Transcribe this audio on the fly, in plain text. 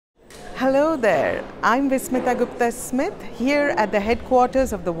Hello there, I'm Vismita Gupta-Smith here at the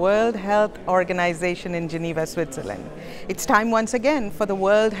headquarters of the World Health Organization in Geneva, Switzerland. It's time once again for the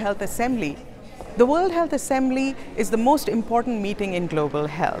World Health Assembly. The World Health Assembly is the most important meeting in global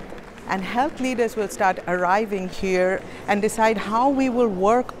health, and health leaders will start arriving here and decide how we will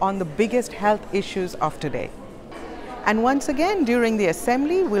work on the biggest health issues of today. And once again, during the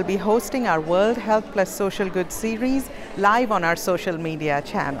assembly, we'll be hosting our World Health Social Good series live on our social media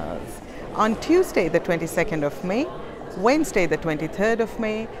channels on Tuesday, the 22nd of May, Wednesday, the 23rd of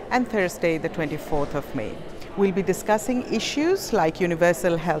May, and Thursday, the 24th of May. We'll be discussing issues like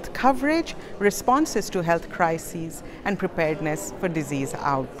universal health coverage, responses to health crises, and preparedness for disease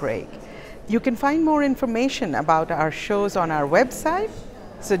outbreak. You can find more information about our shows on our website,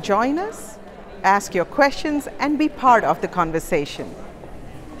 so join us, ask your questions, and be part of the conversation.